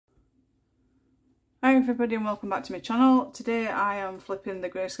Hi everybody and welcome back to my channel. Today I am flipping the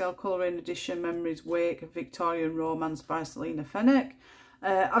Grayscale colouring edition Memories Wake of Victorian Romance by Selina Fenech.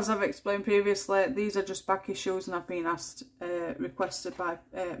 As I've explained previously, these are just back issues and I've been requested by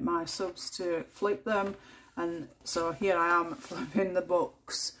my subs to flip them, and so here I am flipping the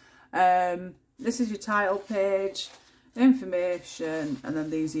books. This is your title page, information, and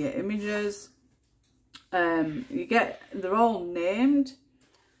then these are your images. They're all named,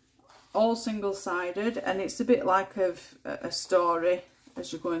 all single-sided, and it's a bit like a story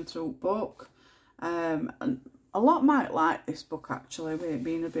as you're going through a book. And a lot might like this book actually, with it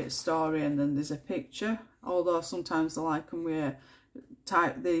being a bit story and then there's a picture, although sometimes I like them where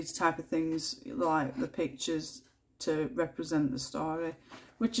these type of things, like the pictures to represent the story,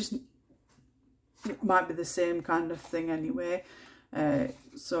 which is might be the same kind of thing anyway.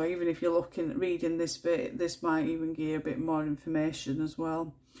 So even if you're reading this bit, this might even give you a bit more information as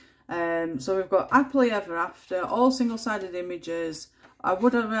well. So we've got happily ever after, all single-sided images. I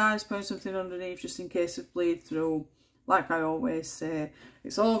would advise putting something underneath just in case of bleed through, like I always say.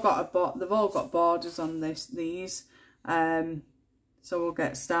 It's all got they've all got borders on these. So we'll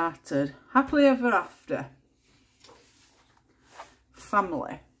get started. Happily ever after.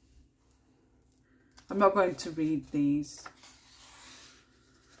 Family. I'm not going to read these.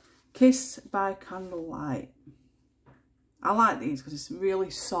 Kiss by candlelight. I like these because it's really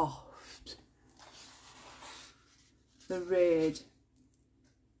soft. The Raid.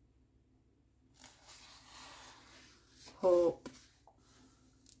 Hope.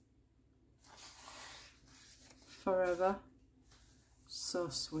 Forever. So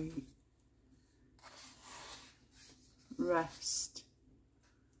sweet. Rest.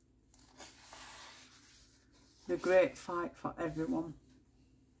 The Great Fight for Everyone.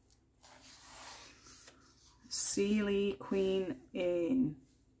 Sealy Queen Anne.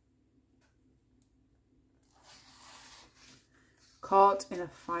 Caught in a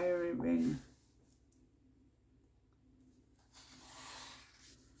Fiery Ring.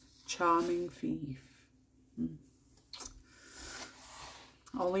 Charming Thief.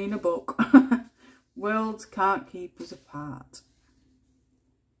 All in a book. Worlds Can't Keep Us Apart.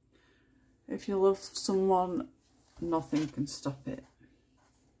 If you love someone, nothing can stop it.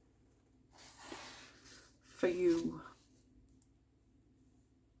 For You.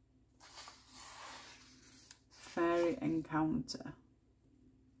 Fairy Encounter.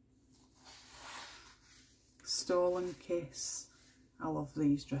 Stolen Kiss. I love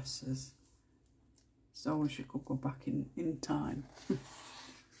these dresses. So I wish we could go back in time. Look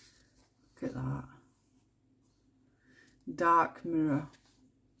at that. Dark Mirror.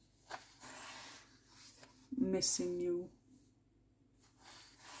 Missing You.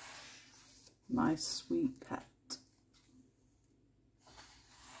 My Sweet Pet.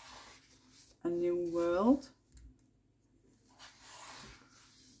 A New World.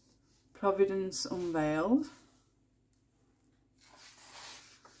 Providence Unveiled.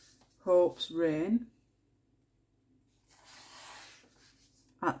 Hope's Reign.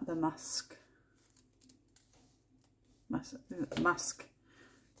 At the Mask. Mask.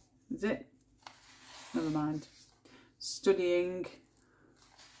 Is it? Never mind. Studying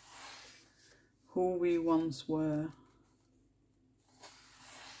Who We Once Were.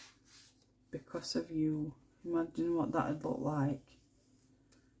 Because of You. Imagine what that would look like.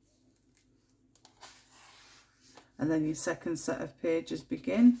 And then your second set of pages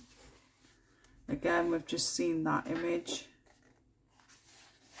begin. Again, we've just seen that image.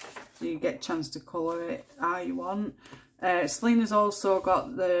 So you get a chance to colour it how you want. Selina's also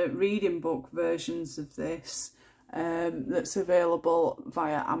got the reading book versions of this. That's available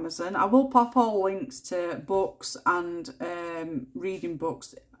via Amazon. I will pop all links to books and reading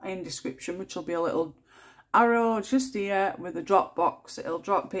books in description, which will be a little arrow just here with a drop box. It'll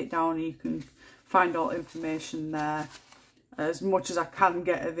drop it down and you can find all information there, as much as I can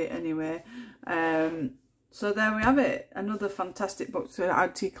get of it anyway. So there we have it, another fantastic book to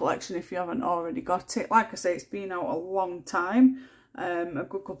add to your collection if you haven't already got it. Like I say, it's been out a long time, a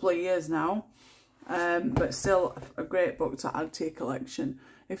good couple of years now. But still a great book to add to your collection.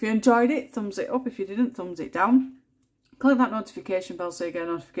 If you enjoyed it, thumbs it up. If you didn't, thumbs it down. Click that notification bell so you get a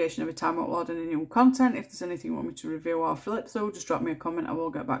notification every time I upload any new content. If there's anything you want me to review or flip through, just drop me a comment. I will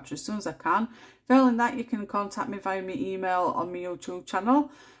get back to you as soon as I can. Failing that, you can contact me via my email on my YouTube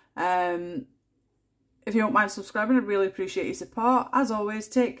channel. If you don't mind subscribing, I'd really appreciate your support. As always,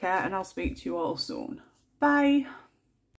 take care and I'll speak to you all soon. Bye.